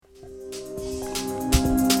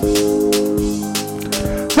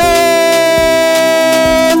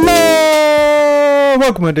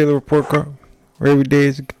Welcome to my daily report card, where every day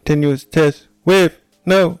is a continuous test with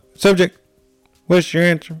no subject. What's your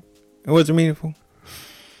answer? And was it meaningful?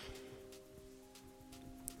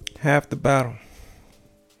 Half the battle.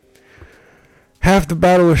 Half the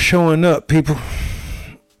battle is showing up, people.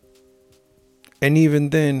 And even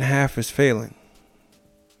then, half is failing.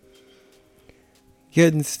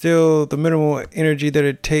 Yet and still, the minimal energy that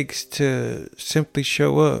it takes to simply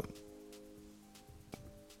show up,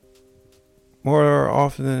 more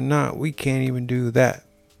often than not, we can't even do that.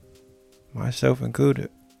 Myself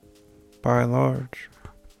included, by and large.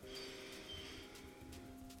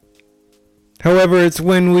 However, it's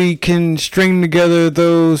when we can string together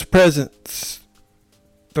those presents,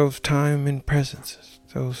 those time and presences,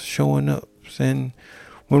 those showing ups, and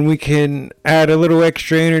when we can add a little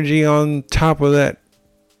extra energy on top of that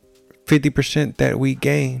 50% that we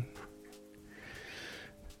gain,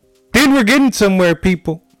 then we're getting somewhere,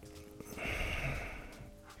 people.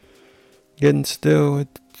 Getting still,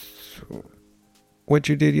 it's what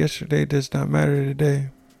you did yesterday does not matter today.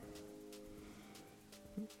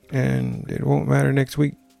 And it won't matter next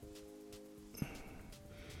week.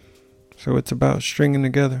 So it's about stringing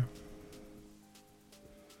together.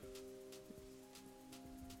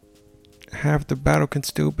 Half the battle can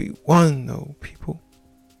still be won, though, people.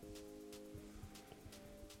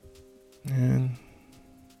 And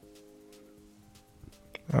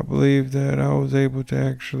I believe that I was able to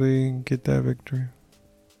actually get that victory.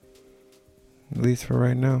 At least for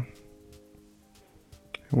right now.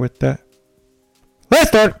 And with that, let's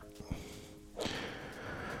start.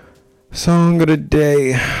 Song of the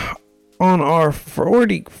day on our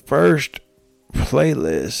 41st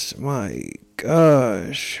playlist. My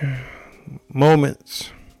gosh.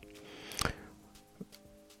 Moments.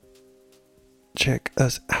 Check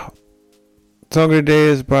us out. Song of the day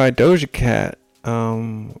is by Doja Cat.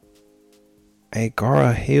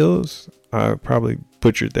 Agara Hills. I probably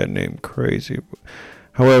butchered that name crazy.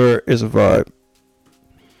 However, it's a vibe.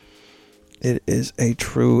 It is a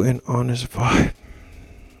true and honest vibe.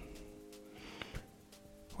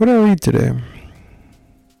 What did I read today?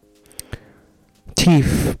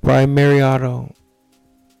 Teeth by Mariotto.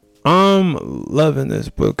 I'm loving this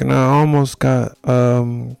book, and I almost got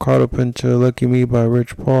caught up into Lucky Me by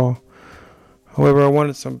Rich Paul. However, I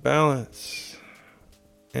wanted some balance,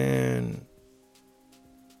 and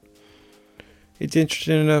it's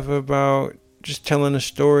interesting enough about just telling a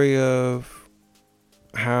story of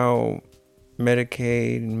how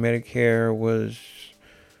Medicaid and Medicare was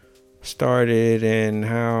started and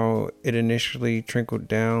how it initially trickled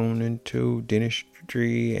down into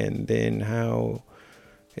dentistry, and then how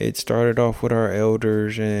it started off with our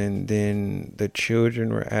elders and then the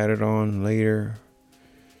children were added on later,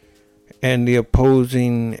 and the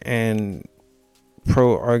opposing and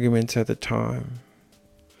pro arguments at the time,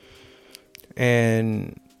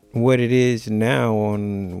 and what it is now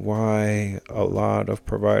on why a lot of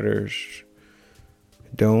providers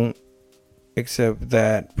don't accept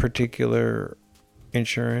that particular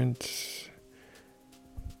insurance.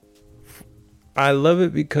 I love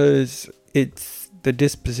it because it's the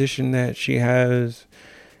disposition that she has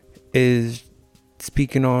is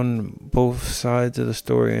speaking on both sides of the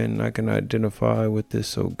story, and I can identify with this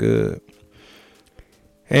so good.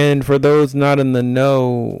 And for those not in the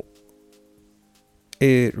know,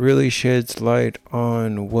 it really sheds light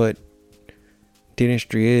on what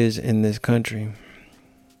dentistry is in this country.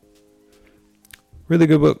 Really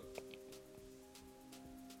good book.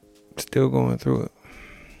 Still going through it.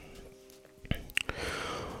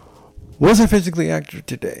 Wasn't physically active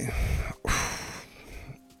today.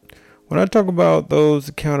 When I talk about those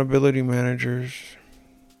accountability managers,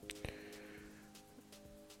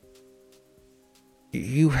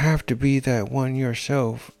 you have to be that one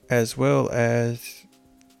yourself, as well as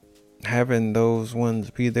having those ones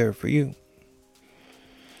be there for you.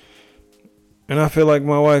 And I feel like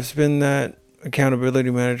my wife's been that accountability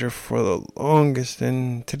manager for the longest,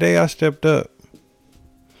 and today I stepped up.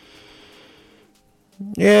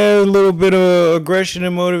 Yeah, a little bit of aggression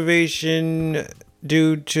and motivation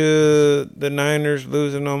due to the Niners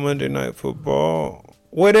losing on Monday Night Football.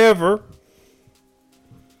 Whatever.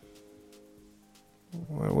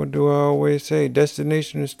 What do I always say?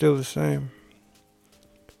 Destination is still the same.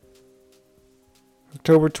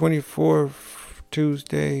 October 24th,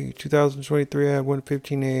 Tuesday, 2023 at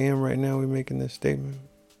 1:15 a.m. Right now we're making this statement.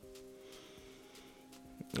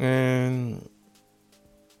 And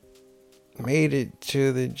made it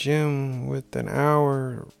to the gym with an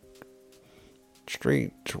hour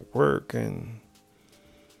straight to work, and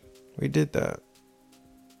we did that.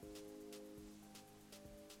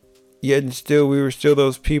 Yet and still, we were still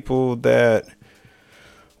those people that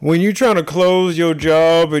When you're trying to close your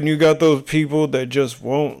job and you got those people that just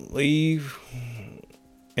won't leave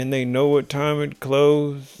and they know what time it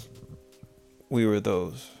closed, we were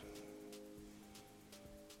those.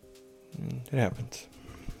 It happens.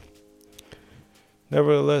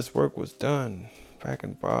 Nevertheless, work was done.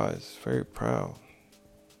 Packing pies, very proud.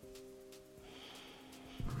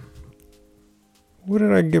 What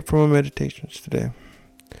did I get from my meditations today?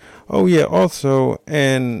 Oh yeah, also,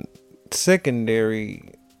 and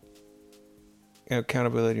secondary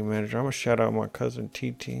accountability manager. I'm gonna shout out my cousin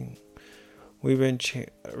TT. We've been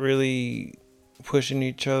really pushing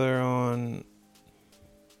each other on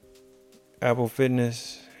Apple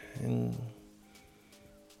Fitness, and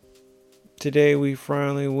today we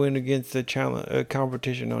finally went against a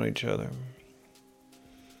competition on each other,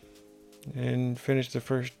 and finished the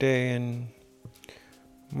first day. And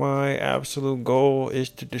my absolute goal is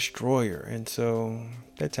to destroy her, and so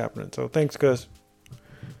that's happening. So thanks, cuz.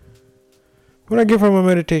 What I get from my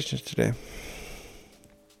meditations today?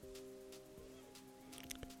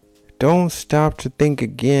 Don't stop to think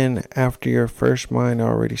again after your first mind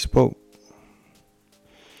already spoke.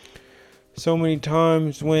 So many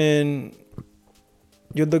times when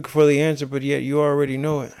you're looking for the answer, but yet you already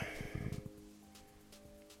know it.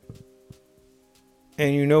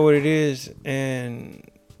 And you know what it is,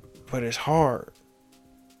 but it's hard.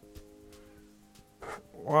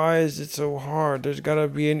 Why is it so hard? There's gotta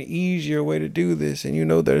be an easier way to do this, and you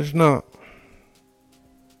know there's not.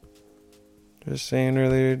 Just saying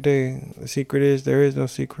earlier today, the secret is there is no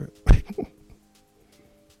secret.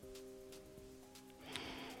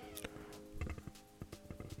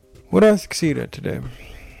 What I succeed at today?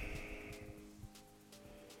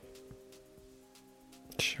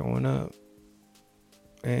 Showing up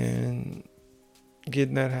and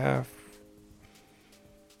getting that half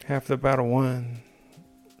the battle won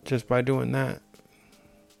just by doing that.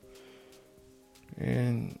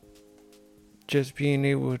 And just being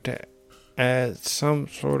able to add some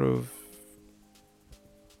sort of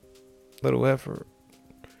little effort,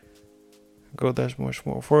 go that much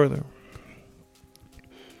more further.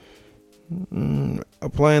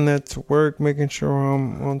 Applying that to work, making sure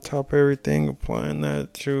I'm on top of everything, applying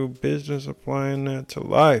that to business, applying that to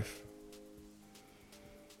life.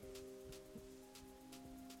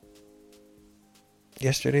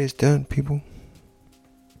 Yesterday is done, people.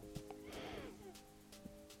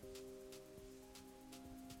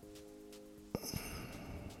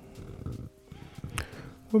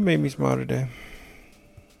 What made me smile today?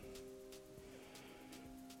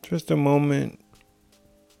 Just a moment.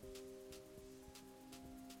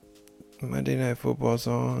 Monday Night Football's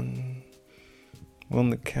on. I'm on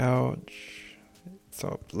the couch. It's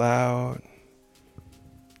all loud.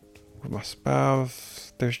 With my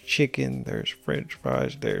spouse. There's chicken. There's french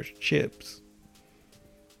fries. There's chips.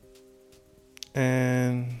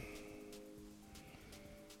 And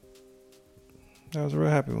that was a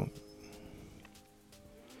real happy one.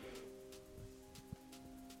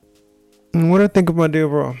 And what I think of my day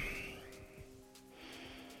overall?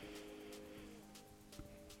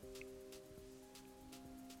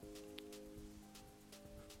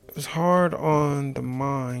 It was hard on the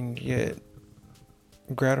mind, yet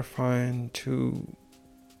gratifying to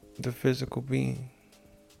the physical being.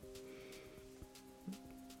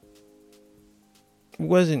 It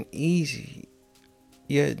wasn't easy,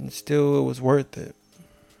 yet still it was worth it.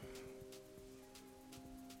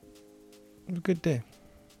 It was a good day.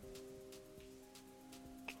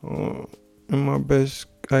 In my best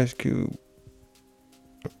Ice Cube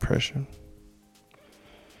impression.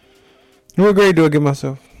 What grade do I give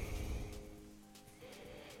myself?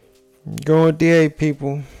 Going with the A,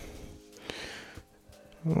 people.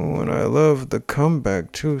 Oh, and I love the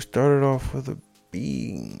comeback too. Started off with a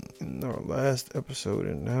B in our last episode,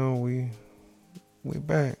 and now we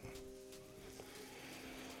back.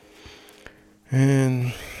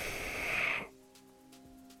 And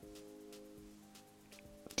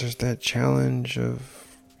just that challenge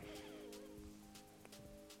of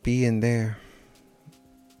being there.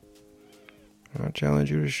 I challenge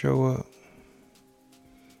you to show up.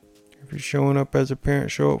 If you're showing up as a parent,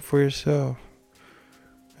 show up for yourself.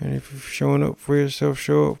 And if you're showing up for yourself,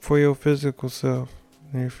 show up for your physical self.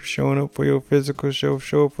 And if you're showing up for your physical self,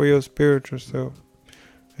 show up for your spiritual self.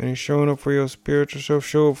 And you're showing up for your spiritual self,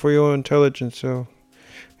 show up for your intelligent self.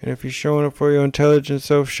 And if you're showing up for your intelligent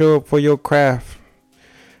self, show up for your craft.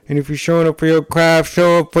 And if you're showing up for your craft,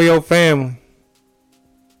 show up for your family.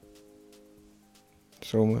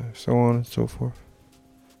 So much, so on and so forth.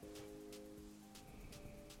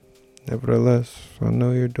 Nevertheless, I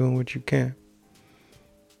know you're doing what you can.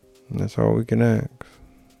 And that's all we can ask.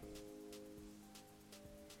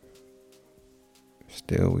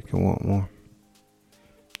 still we can want more.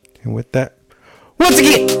 And with that, once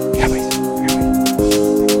again,